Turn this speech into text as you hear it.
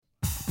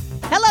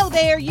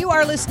there. You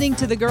are listening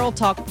to the Girl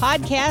Talk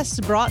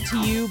podcast brought to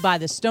you by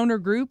the Stoner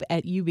Group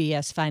at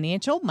UBS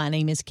Financial. My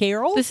name is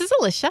Carol. This is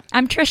Alicia.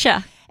 I'm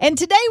Tricia. And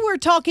today we're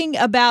talking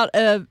about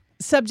a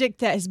subject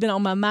that has been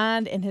on my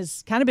mind and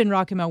has kind of been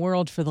rocking my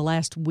world for the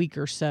last week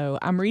or so.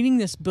 I'm reading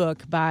this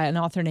book by an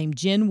author named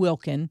Jen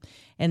Wilkin,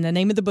 and the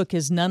name of the book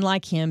is None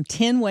Like Him,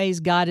 10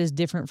 Ways God is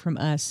Different from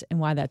Us and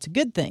Why That's a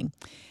Good Thing.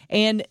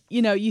 And,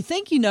 you know, you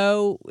think you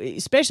know,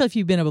 especially if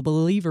you've been a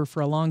believer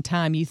for a long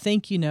time, you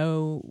think you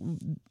know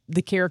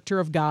the character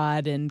of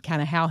God and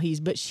kind of how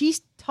but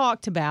she's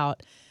talked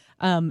about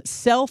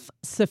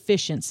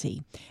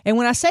self-sufficiency. And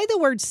when I say the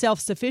word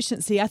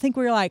self-sufficiency, I think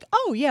we're like,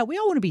 oh, yeah, we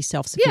all want to be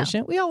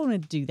self-sufficient. Yeah. We all want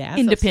to do that.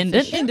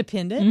 Independent.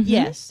 Mm-hmm.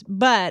 Yes.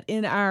 But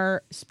in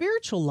our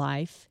spiritual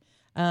life,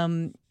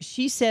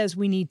 she says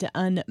we need to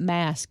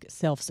unmask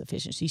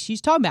self-sufficiency.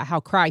 She's talking about how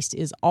Christ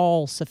is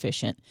all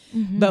sufficient,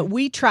 but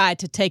we try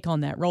to take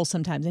on that role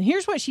sometimes. And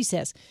here's what she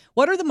says.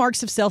 What are the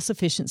marks of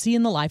self-sufficiency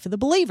in the life of the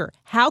believer?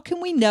 How can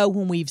we know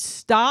when we've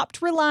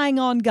stopped relying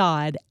on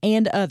God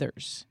and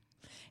others?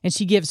 And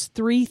she gives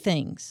 3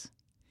 things.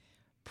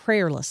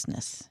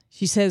 Prayerlessness.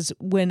 She says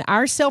when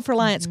our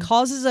self-reliance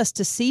causes us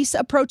to cease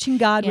approaching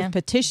God with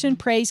petition,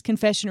 praise,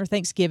 confession, or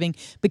thanksgiving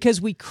because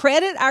we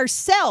credit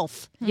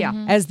ourselves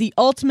as the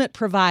ultimate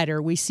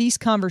provider, we cease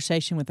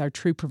conversation with our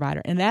true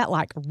provider. And that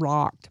like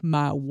rocked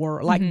my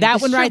world. Like that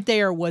one right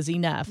there was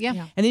enough.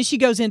 Yeah. And then she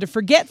goes into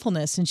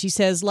forgetfulness and she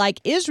says, like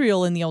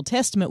Israel in the Old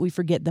Testament, we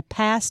forget the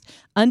past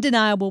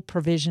undeniable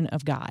provision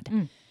of God.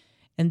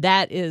 And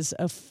that is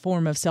a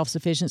form of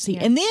self-sufficiency.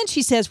 Yeah. And then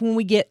she says when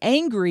we get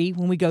angry,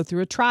 when we go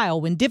through a trial,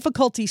 when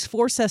difficulties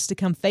force us to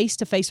come face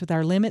to face with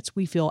our limits,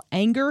 we feel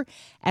anger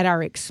at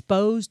our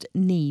exposed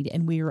need,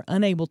 and we are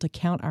unable to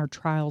count our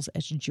trials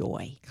as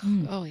joy.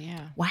 Oh,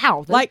 yeah.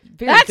 Wow. Like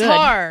that's good.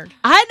 hard.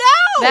 I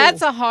know.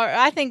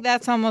 I think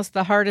that's almost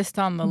the hardest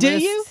on the list. Do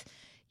you?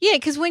 Yeah,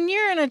 because when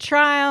you're in a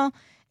trial,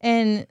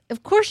 and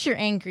of course you're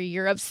angry,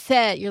 you're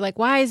upset, you're like,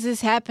 why is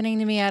this happening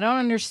to me? I don't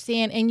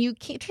understand. And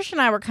Tricia and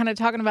I were kind of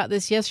talking about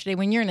this yesterday.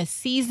 When you're in a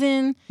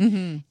season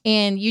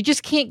and you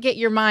just can't get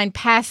your mind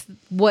past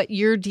what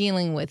you're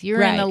dealing with.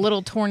 You're in a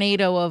little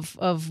tornado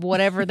of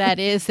whatever that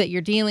is that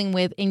you're dealing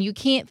with, and you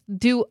can't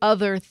do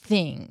other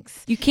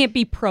things. You can't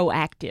be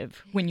proactive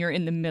when you're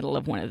in the middle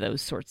of one of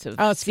those sorts of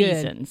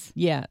seasons.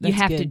 Good. Yeah, you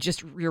have to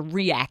just, you're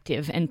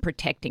reactive and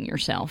protecting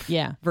yourself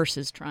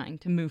versus trying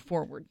to move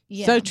forward.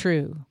 Yeah. So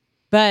true.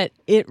 But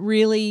it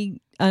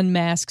really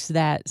unmasks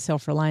that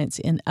self-reliance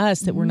in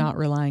us that we're not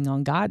relying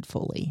on God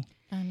fully.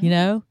 You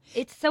know?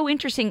 It's so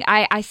interesting.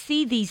 I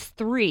see these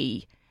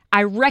 3.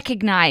 I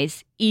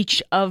recognize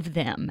each of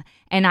them.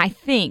 And I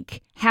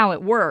think how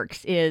it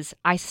works is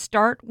I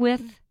start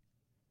with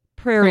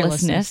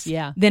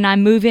prayerlessness. Then I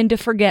move into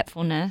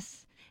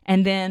forgetfulness.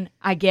 And then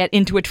I get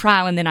into a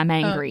trial, and then I'm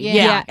angry.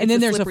 And then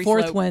there's a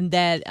 4th one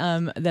that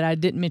I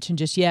didn't mention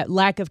just yet,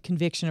 lack of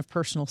conviction of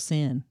personal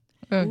sin.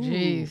 Oh,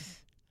 jeez.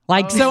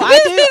 Like so, I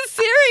do.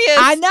 Serious.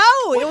 I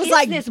know what it was is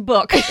like this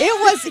book.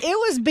 It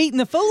was beating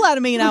the fool out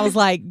of me, and I was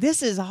like,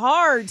 "This is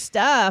hard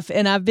stuff."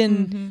 And I've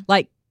been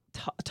like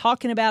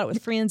talking about it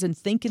with friends and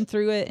thinking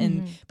through it,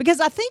 and because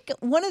I think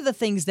one of the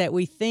things that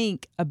we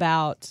think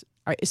about,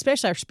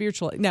 especially our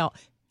spiritual. Now,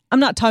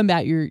 I'm not talking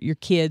about your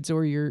kids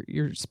or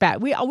your spouse.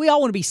 We all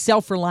want to be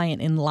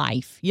self-reliant in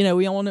life. You know,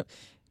 we all want to.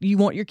 You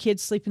want your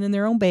kids sleeping in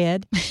their own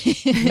bed.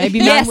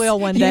 Maybe mine will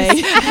one day.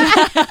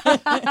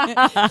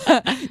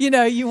 You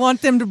know, you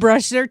want them to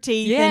brush their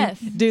teeth and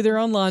do their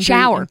own laundry,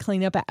 and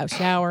clean up,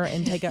 shower,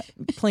 and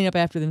clean up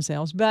after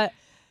themselves. But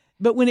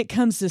when it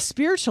comes to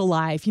spiritual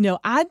life, you know,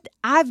 I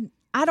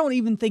don't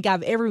even think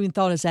I've ever even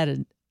thought of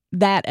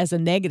that as a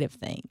negative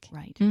thing.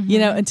 Right. You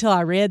know, until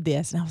I read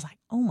this, and I was like,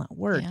 oh my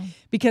word. Yeah.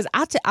 Because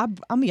I'll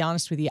be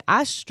honest with you,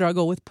 I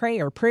struggle with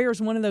prayer. Prayer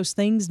is one of those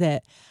things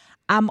that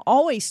I'm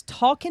always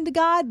talking to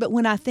God, but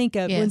when I think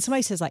of when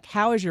somebody says like,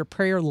 how is your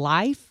prayer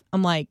life?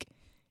 I'm like,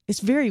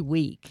 it's very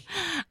weak.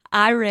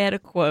 I read a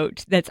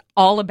quote that's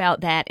all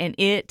about that, and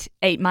it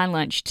ate my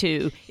lunch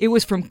too. It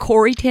was from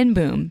Corrie ten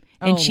Boom,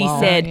 and she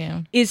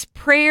said, is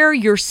prayer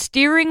your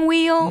steering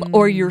wheel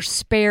or your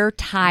spare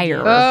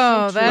tire?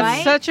 Oh,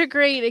 that's such a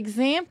great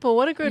example.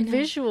 What a good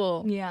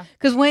visual. Yeah.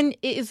 Because when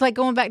it's like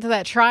going back to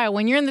that trial,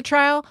 when you're in the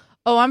trial,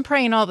 I'm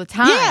praying all the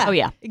time. Yeah. Oh,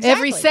 yeah. Exactly.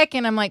 Every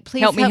second, I'm like,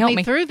 please help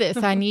me through this.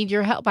 I need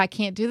your help. I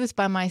can't do this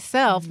by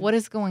myself. What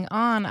is going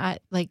on?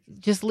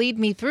 Just lead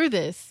me through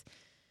this.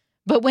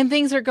 But when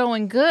things are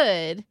going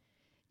good,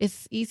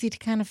 it's easy to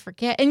kind of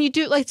forget. And you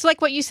do, it's like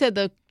what you said,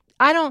 though.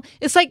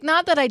 It's like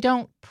not that I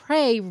don't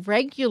pray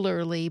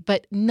regularly,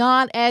 but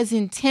not as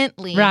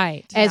intently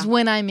as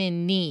when I'm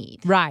in need.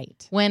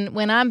 Right.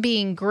 When I'm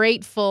being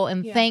grateful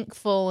and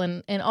thankful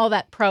and all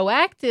that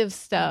proactive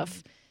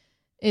stuff,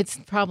 it's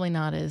probably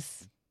not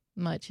as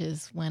much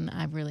as when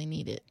I really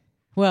need it.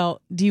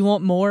 Well, do you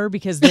want more?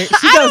 Because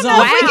she goes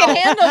on. We can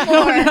handle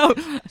more.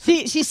 No.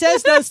 She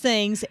says those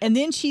things, and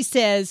then she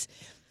says,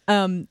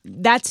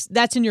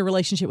 that's in your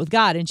relationship with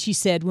God. And she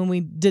said, when we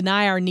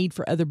deny our need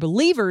for other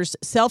believers,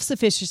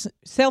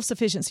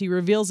 self-sufficiency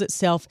reveals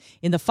itself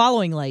in the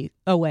following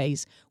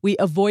ways. We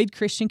avoid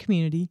Christian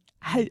community.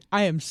 I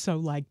am so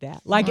like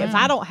that. Like, if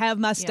I don't have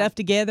my stuff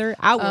together,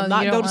 I will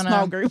not go to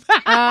small group.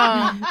 Because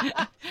I'm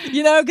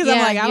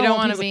like, I don't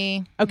want to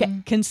be.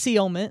 Okay,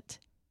 concealment.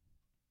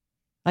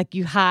 Like,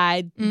 you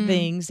hide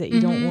things that you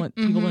don't want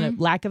people to know.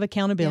 Lack of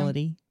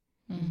accountability.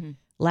 Yeah.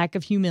 Lack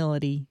of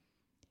humility.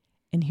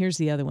 And here's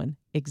the other one,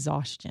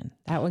 exhaustion.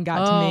 That one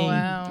got to me.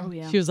 Wow. Oh,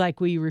 yeah. She was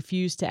like, we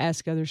refuse to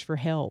ask others for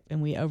help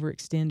and we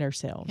overextend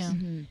ourselves.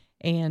 Yeah.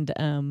 And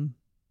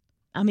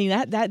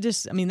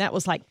that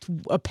was like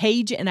a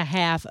page and a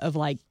half of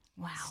like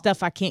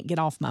stuff I can't get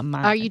off my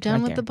mind. Are you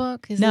done with the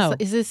book? Is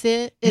this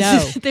it? No.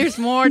 There's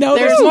more. No,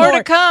 there's more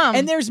to come.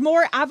 And there's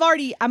more.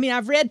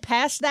 I've read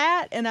past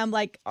that, and I'm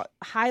like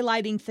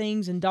highlighting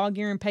things and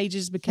dog-earing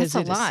pages because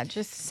it's a lot.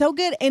 Just so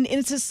good. And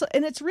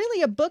it's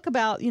really a book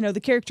about,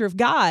 the character of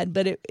God,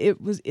 but it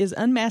is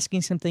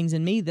unmasking some things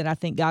in me that I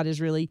think God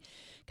is really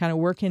kind of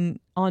working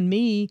on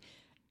me,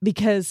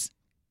 because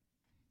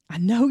I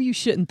know you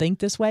shouldn't think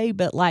this way,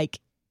 but like,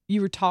 you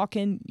were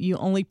talking, you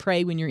only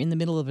pray when you're in the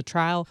middle of a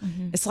trial.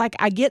 It's like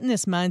I get in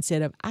this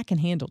mindset of, I can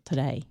handle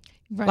today.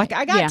 Right. Like,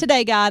 I got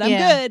today, God. I'm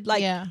good.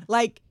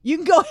 Like you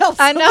can go help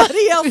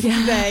somebody else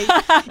today.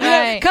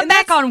 Right. Come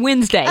back on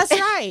Wednesday. That's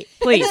right.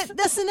 Please.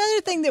 That's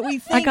another thing that we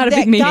think, I got a that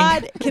big meeting.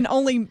 God can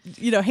only,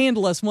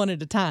 handle us one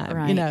at a time.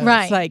 Right.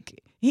 Right. It's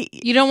like,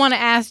 you don't want to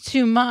ask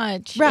too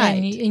much.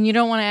 Right. And you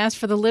don't want to ask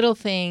for the little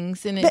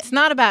things. And it's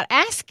not about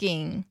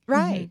asking.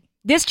 Right.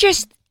 This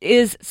just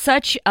is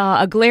such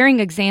a glaring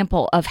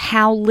example of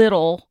how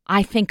little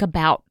I think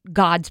about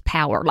God's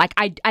power. Like,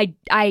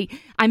 I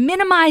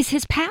minimize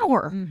His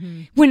power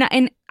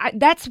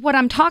that's what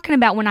I'm talking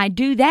about when I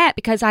do that,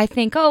 because I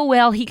think, oh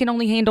well, He can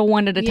only handle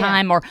one at a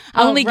time, or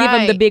I only give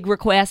Him the big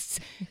requests.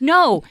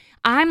 No,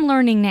 I'm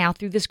learning now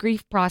through this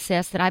grief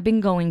process that I've been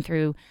going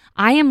through.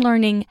 I am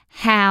learning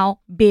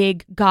how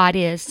big God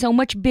is, so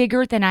much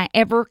bigger than I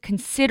ever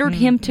considered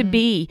Him to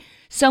be,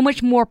 so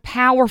much more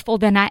powerful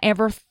than I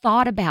ever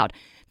thought about.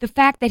 The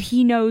fact that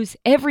He knows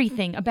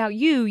everything about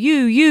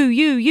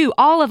you,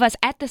 all of us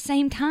at the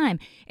same time,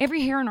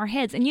 every hair on our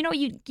heads. And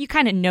you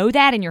kind of know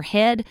that in your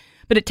head,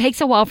 but it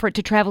takes a while for it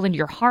to travel into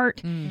your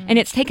heart. And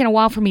it's taken a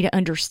while for me to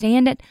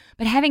understand it.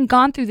 But having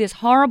gone through this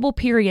horrible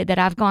period that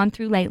I've gone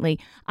through lately,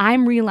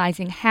 I'm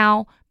realizing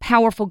how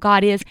powerful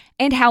God is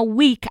and how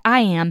weak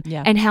I am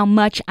and how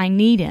much I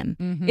need Him.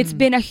 It's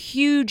been a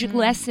huge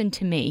lesson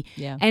to me.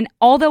 Yeah. And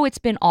although it's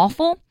been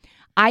awful,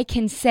 I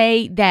can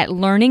say that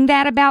learning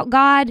that about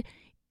God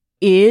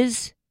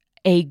is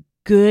a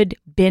good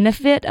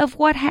benefit of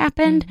what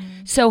happened.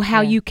 So how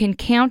you can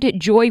count it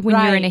joy when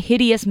you're in a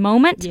hideous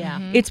moment,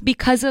 it's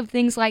because of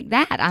things like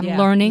that. I'm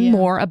learning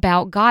more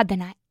about God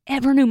than I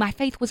ever knew. My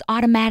faith was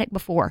automatic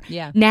before.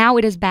 Yeah. Now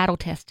it is battle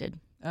tested.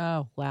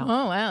 Oh, wow.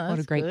 Oh, wow. That's what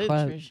a great good,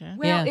 quote. Tricia.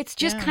 Well, it's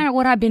just kind of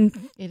what I've been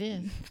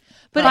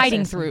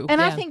fighting through. And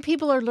I think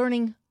people are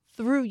learning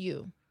through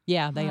you.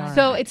 Yeah, they are.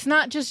 So it's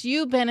not just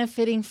you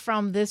benefiting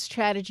from this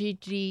tragedy,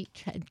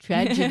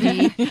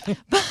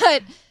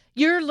 but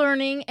you're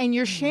learning and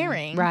you're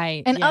sharing.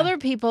 Right. And other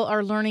people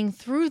are learning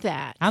through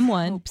that. I'm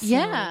one.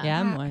 Yeah. Yeah,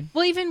 I'm one.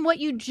 Well, even what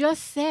you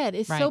just said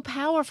is so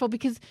powerful,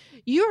 because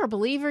you're a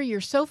believer.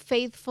 You're so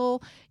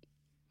faithful.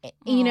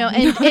 And not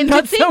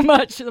to think, so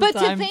much but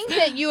to think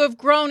that you have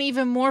grown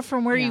even more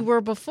from where you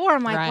were before,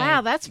 I'm like, wow,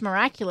 that's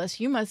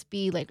miraculous. You must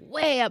be like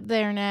way up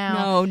there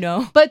now.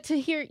 No. But to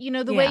hear,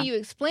 the way you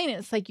explain it,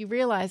 it's like you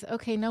realize,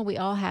 okay, no, we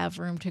all have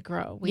room to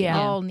grow. We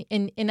all,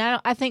 and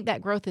I think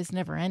that growth is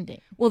never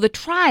ending. Well, the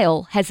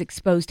trial has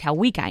exposed how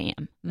weak I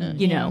am.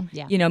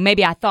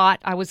 Maybe I thought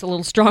I was a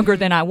little stronger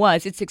than I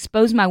was. It's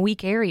exposed my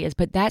weak areas,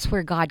 but that's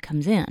where God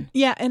comes in.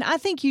 Yeah, and I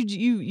think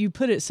you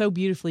put it so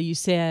beautifully. You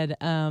said,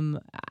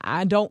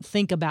 I don't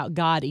think about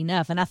God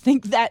enough. And I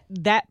think that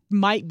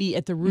might be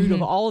at the root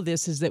of all of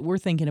this, is that we're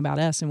thinking about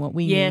us and what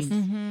we need.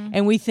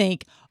 And we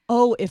think,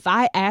 oh, if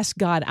I ask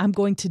God, I'm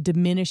going to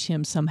diminish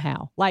Him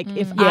somehow. Like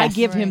if I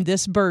give Him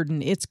this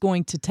burden, it's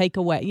going to take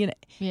away,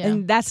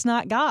 and that's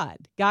not God.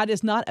 God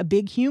is not a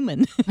big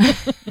human.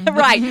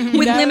 Right.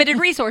 With limited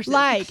resources.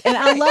 Like, and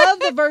I love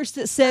the verse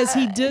that says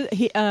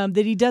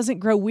that He doesn't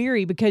grow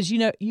weary, because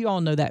you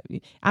all know that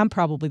I'm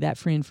probably that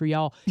friend for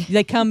y'all.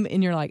 They come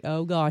and you're like,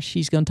 oh gosh,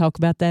 she's going to talk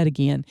about that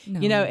again.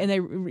 No.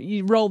 And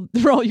you roll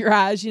your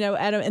eyes,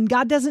 at Him, and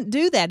God doesn't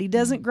do that. He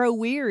doesn't grow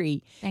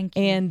weary. Thank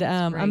you. And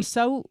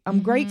I'm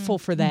grateful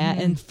for that,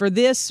 and for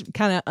this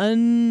kind of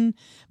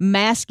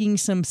unmasking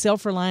some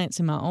self-reliance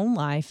in my own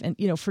life, and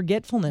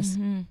forgetfulness.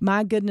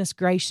 My goodness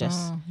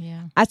gracious.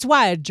 That's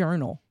why I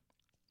journal.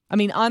 I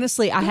mean,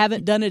 honestly, I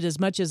haven't done it as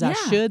much as I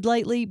should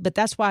lately, but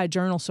that's why I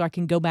journal, so I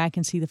can go back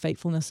and see the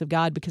faithfulness of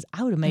God, because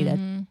I would have made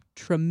a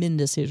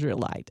tremendous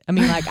Israelite. I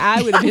mean, like,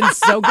 I would have been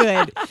so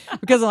good,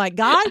 because I'm like,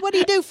 God, what do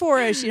you do for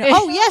us?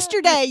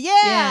 Yesterday.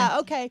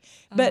 Okay.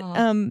 But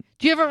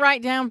do you ever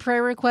write down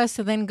prayer requests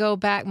and then go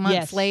back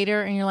months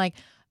later and you're like,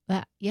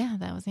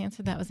 That was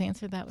answered. That was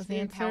answered. That was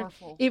answered.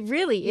 Powerful. It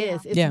really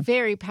is. It's Yeah.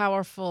 very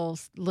powerful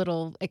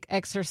little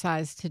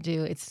exercise to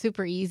do. It's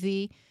super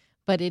easy,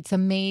 but it's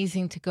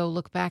amazing to go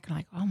look back and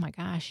like, oh my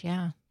gosh,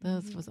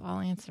 this was all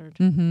answered.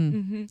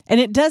 And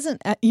it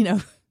doesn't,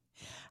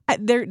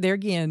 there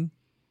again,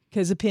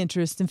 because of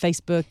Pinterest and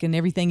Facebook and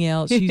everything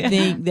else, you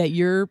think that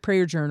your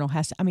prayer journal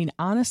has to,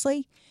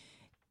 honestly,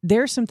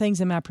 there are some things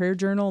in my prayer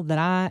journal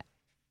that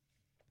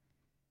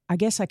I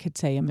guess I could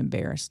say I'm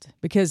embarrassed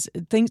because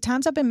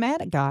times I've been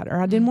mad at God,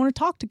 or I didn't want to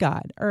talk to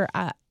God, or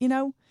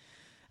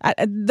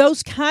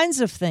those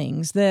kinds of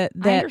things that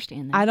I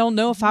understand that. I don't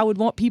know if I would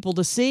want people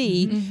to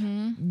see.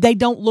 They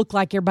don't look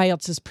like everybody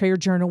else's prayer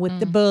journal with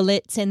the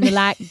bullets and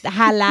the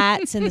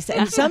highlights and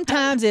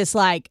sometimes it's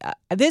like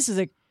this is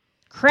a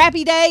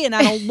crappy day and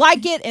I don't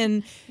like it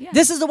and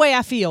this is the way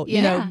I feel,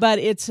 but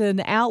it's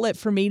an outlet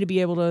for me to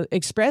be able to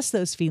express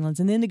those feelings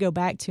and then to go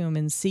back to them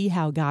and see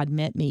how God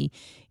met me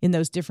in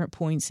those different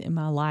points in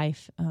my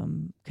life,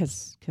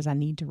 because I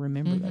need to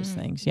remember those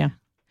things.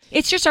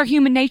 It's just our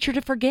human nature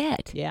to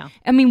forget. Yeah.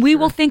 We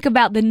will think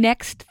about the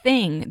next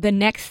thing,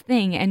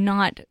 and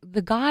not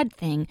the God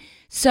thing.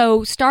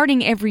 So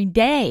starting every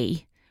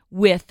day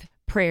with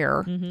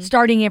prayer,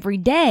 starting every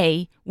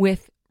day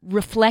with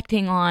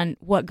reflecting on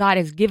what God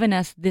has given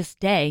us this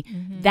day,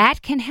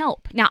 that can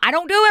help. Now, I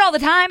don't do it all the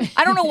time.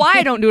 I don't know why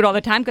I don't do it all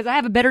the time, because I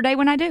have a better day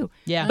when I do.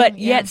 Yeah. But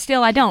yet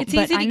still I don't. It's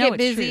but easy I to know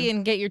get it's busy true.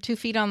 and get your 2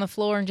 feet on the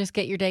floor and just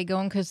get your day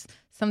going, because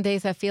some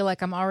days I feel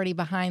like I'm already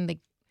behind the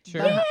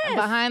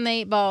behind the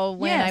 8 ball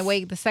when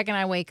the second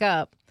I wake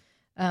up.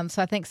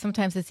 So I think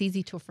sometimes it's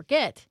easy to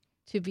forget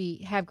to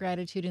have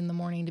gratitude in the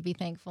morning, to be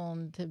thankful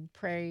and to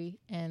pray.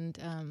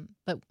 And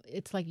but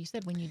it's like you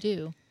said, when you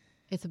do,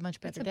 it's a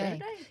much better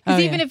day.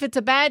 Because even if it's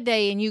a bad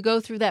day and you go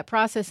through that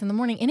process in the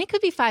morning, and it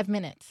could be 5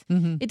 minutes.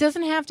 It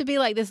doesn't have to be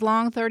like this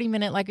long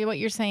 30-minute, like what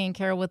you're saying,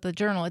 Carol, with the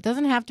journal. It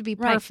doesn't have to be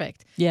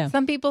perfect. Yeah.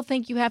 Some people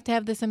think you have to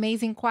have this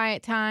amazing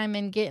quiet time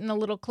and get in a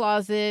little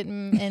closet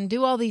and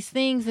do all these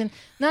things. And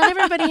not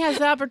everybody has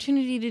the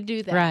opportunity to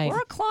do that. Right. Or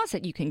a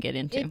closet you can get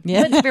into.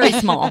 Yeah. But it's very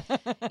small.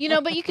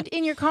 But you could,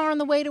 in your car on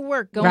the way to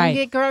work, go and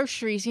get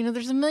groceries.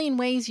 There's a million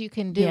ways you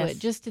can do it.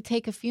 Just to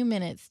take a few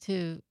minutes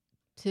to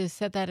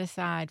set that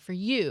aside for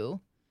you,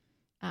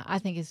 I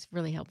think is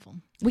really helpful.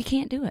 We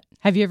can't do it.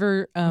 Have you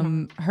ever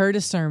heard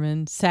a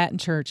sermon, sat in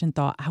church, and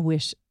thought, I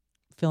wish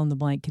fill in the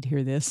blank could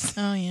hear this?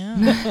 Oh,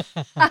 yeah.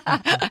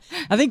 I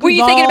think Were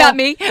you thinking about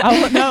me?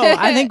 No,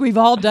 I think we've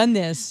all done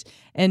this.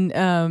 And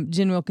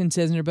Jen Wilkins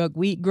says in her book,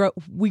 we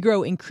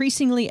grow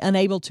increasingly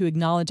unable to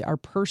acknowledge our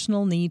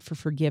personal need for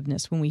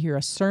forgiveness. When we hear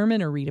a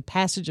sermon or read a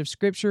passage of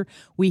Scripture,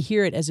 we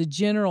hear it as a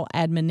general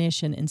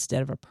admonition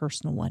instead of a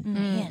personal one.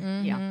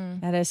 Man, Yeah.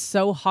 that is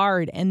so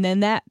hard. And then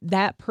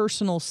that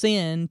personal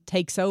sin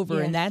takes over,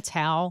 and that's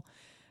how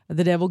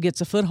the devil gets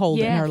a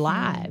foothold in our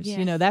lives.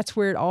 Yes. That's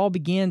where it all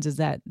begins, is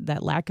that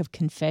lack of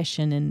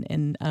confession.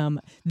 And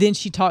then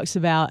she talks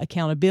about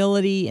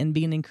accountability and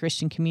being in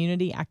Christian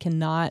community.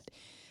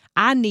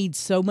 I need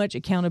so much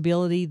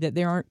accountability that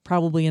there aren't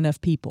probably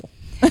enough people.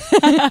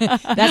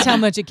 That's how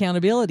much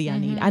accountability I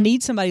need. I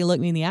need somebody to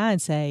look me in the eye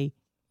and say,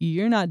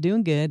 you're not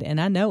doing good,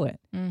 and I know it.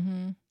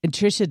 And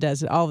Tricia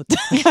does it all the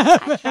time.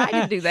 I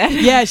try to do that.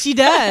 Yeah, she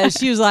does.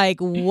 She was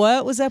like,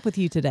 what was up with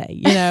you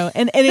today?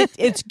 And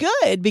it's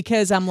good,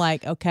 because I'm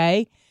like,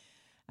 okay,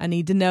 I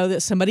need to know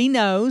that somebody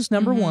knows,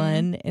 number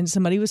one, and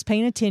somebody was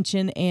paying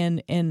attention,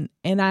 and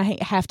I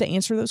have to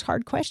answer those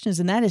hard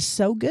questions, and that is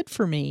so good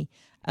for me.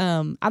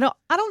 I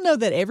don't know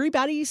that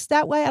everybody's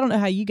that way. I don't know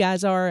how you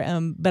guys are,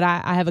 but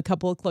I have a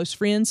couple of close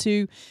friends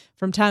who,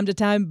 from time to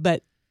time,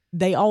 but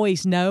they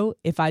always know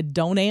if I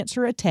don't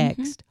answer a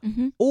text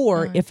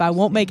or if I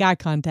won't make eye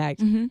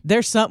contact,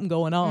 there's something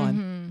going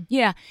on.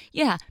 Yeah,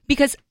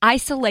 because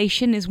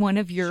isolation is one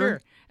of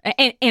your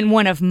and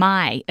one of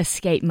my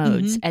escape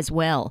modes as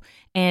well.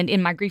 And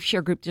in my grief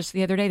share group just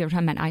the other day, they were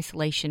talking about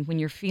isolation. When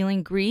you're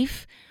feeling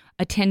grief,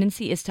 a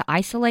tendency is to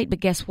isolate, but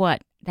guess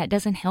what? That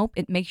doesn't help.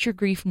 It makes your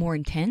grief more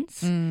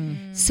intense.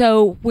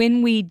 So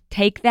when we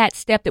take that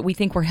step that we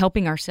think we're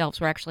helping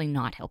ourselves, we're actually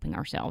not helping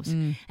ourselves.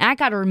 And I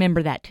got to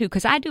remember that too,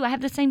 because I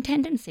have the same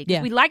tendency.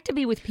 Because we like to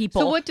be with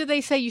people. So what do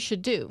they say you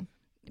should do?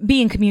 Be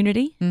in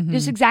community.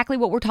 Just exactly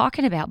what we're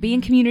talking about. Be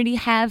in community.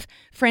 Have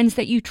friends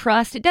that you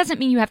trust. It doesn't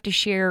mean you have to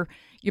share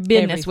your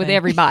business with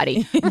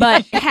everybody,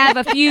 but have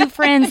a few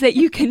friends that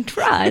you can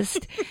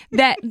trust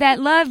that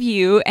love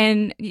you,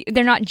 and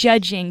they're not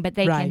judging, but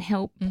they can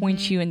help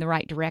point you in the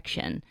right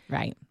direction.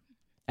 Right.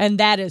 And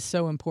that is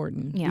so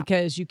important,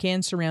 because you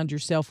can surround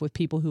yourself with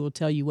people who will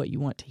tell you what you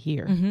want to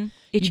hear.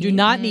 You do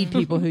not need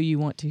people who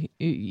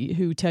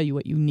tell you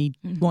what you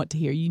want to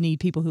hear. You need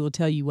people who will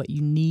tell you what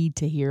you need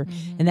to hear.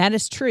 And that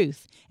is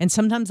truth. And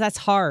sometimes that's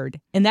hard.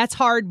 And that's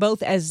hard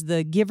both as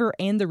the giver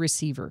and the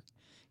receiver.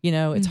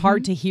 It's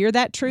hard to hear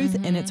that truth,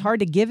 and it's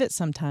hard to give it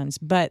sometimes,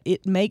 but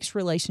it makes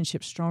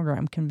relationships stronger.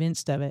 I'm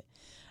convinced of it.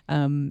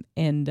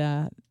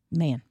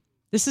 Man,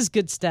 This is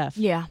good stuff.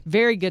 Yeah.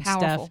 Very good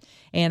Powerful. stuff.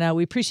 And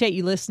we appreciate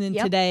you listening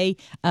today.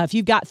 If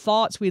you've got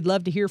thoughts, we'd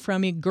love to hear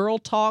from you.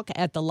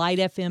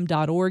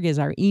 girltalk@thelightfm.org is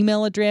our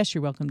email address.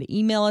 You're welcome to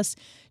email us.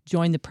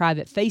 Join the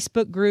private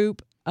Facebook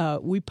group.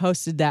 We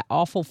posted that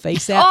awful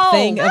face app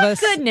thing of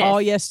us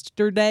all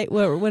yesterday.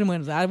 Well, when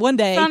was that? One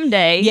day.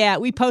 Someday. Yeah,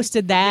 we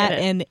posted that,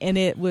 and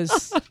it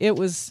was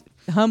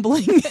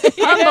humbling.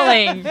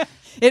 Humbling.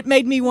 It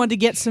made me want to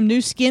get some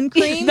new skin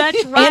cream.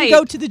 That's right. And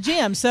go to the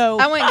gym. So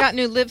I went and got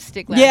new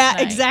lipstick last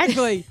night.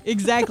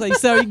 Exactly.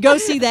 So you go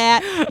see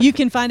that. You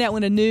can find out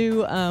when a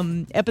new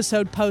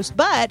episode posts.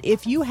 But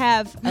if you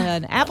have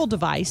an Apple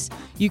device,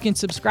 you can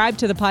subscribe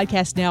to the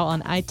podcast now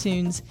on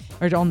iTunes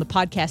or on the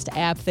podcast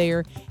app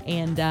there.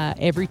 And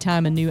every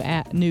time a new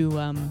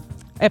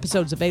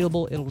episode's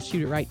available, it'll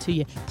shoot it right to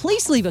you.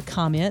 Please leave a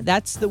comment.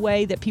 That's the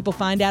way that people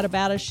find out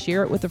about us.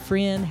 Share it with a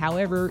friend.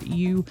 However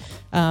you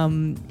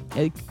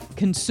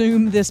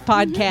consume this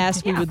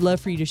podcast, we would love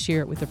for you to share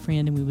it with a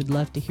friend, and we would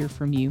love to hear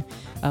from you.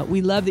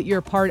 We love that you're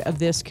a part of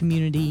this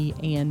community,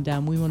 and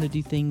we want to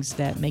do things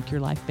that make your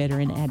life better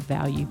and add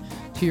value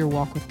to your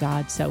walk with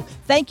God. So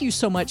thank you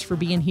so much for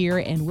being here,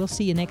 and we'll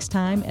see you next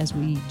time as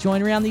we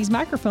join around these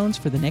microphones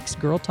for the next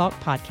Girl Talk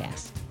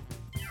podcast.